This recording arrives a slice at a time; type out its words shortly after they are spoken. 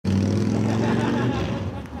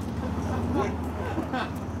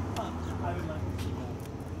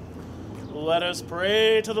Let us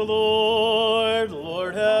pray to the Lord.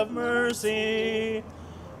 Lord, have mercy.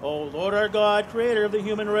 O Lord our God, creator of the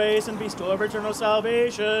human race and bestower of eternal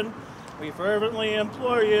salvation, we fervently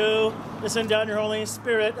implore you to send down your Holy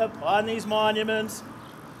Spirit upon these monuments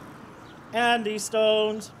and these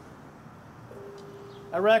stones,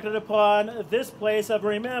 erected upon this place of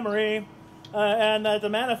rememory, and the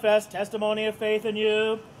manifest testimony of faith in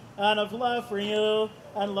you and of love for you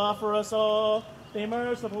and love for us all. Be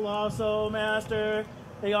merciful also, Master.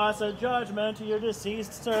 Be also judgment to your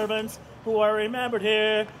deceased servants who are remembered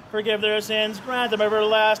here. Forgive their sins, grant them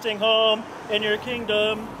everlasting home in your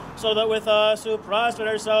kingdom, so that with us who prostrate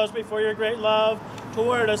ourselves before your great love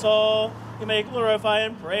toward us all, you may glorify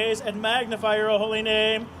and praise and magnify your holy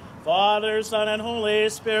name, Father, Son, and Holy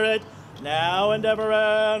Spirit, now and ever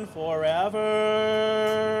and forever.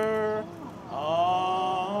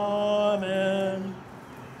 Amen.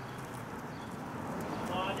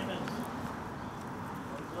 Monuments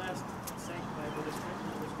are blessed and sanctified by the sprinkling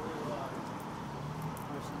of this holy water.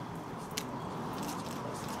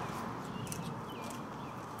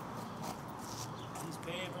 These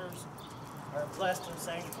pavers are blessed and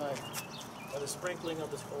sanctified by the sprinkling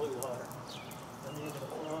of this holy water. In the name of the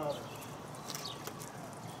Father,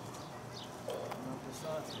 and of the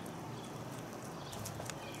Son,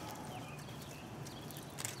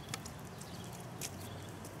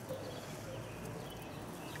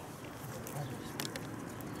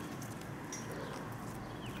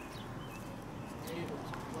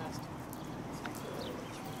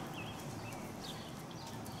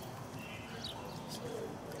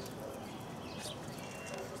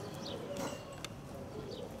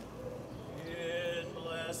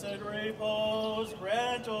 repose,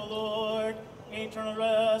 grant, O Lord, eternal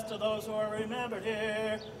rest to those who are remembered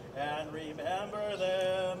here, and remember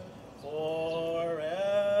them forever.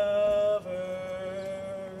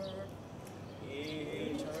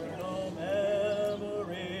 Eternal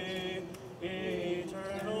memory,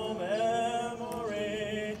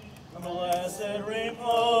 blessed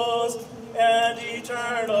repose, and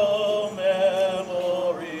eternal memory.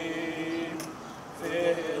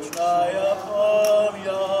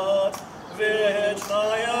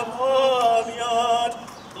 Вечная память,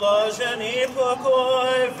 блаженный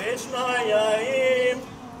покой, вечная им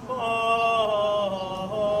память.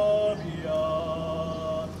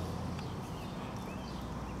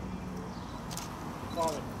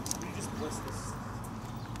 Father, will you just bless this?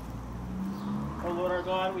 Oh Lord our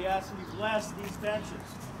God, we ask that you bless these benches,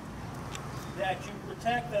 that you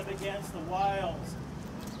protect them against the wiles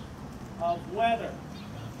of weather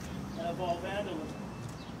and of all vandalism.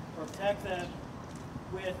 Protect them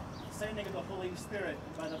with the sending of the Holy Spirit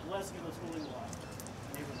and by the blessing of this holy water.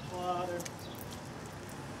 In the name of the Father,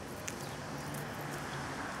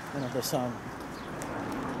 and of the Son.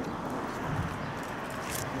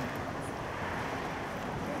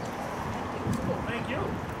 Oh, thank you.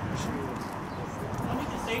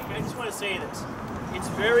 I just want to say this. It's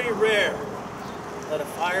very rare that a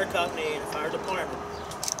fire company and a fire department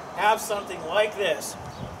have something like this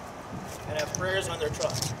and have prayers on their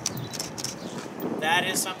truck. That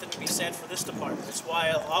is something to be said for this department. That's why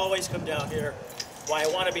I'll always come down here, why I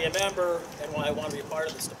want to be a member, and why I want to be a part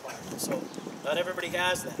of this department. So not everybody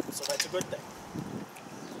has that, so that's a good thing.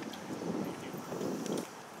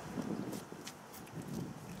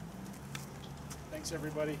 Thanks,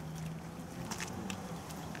 everybody.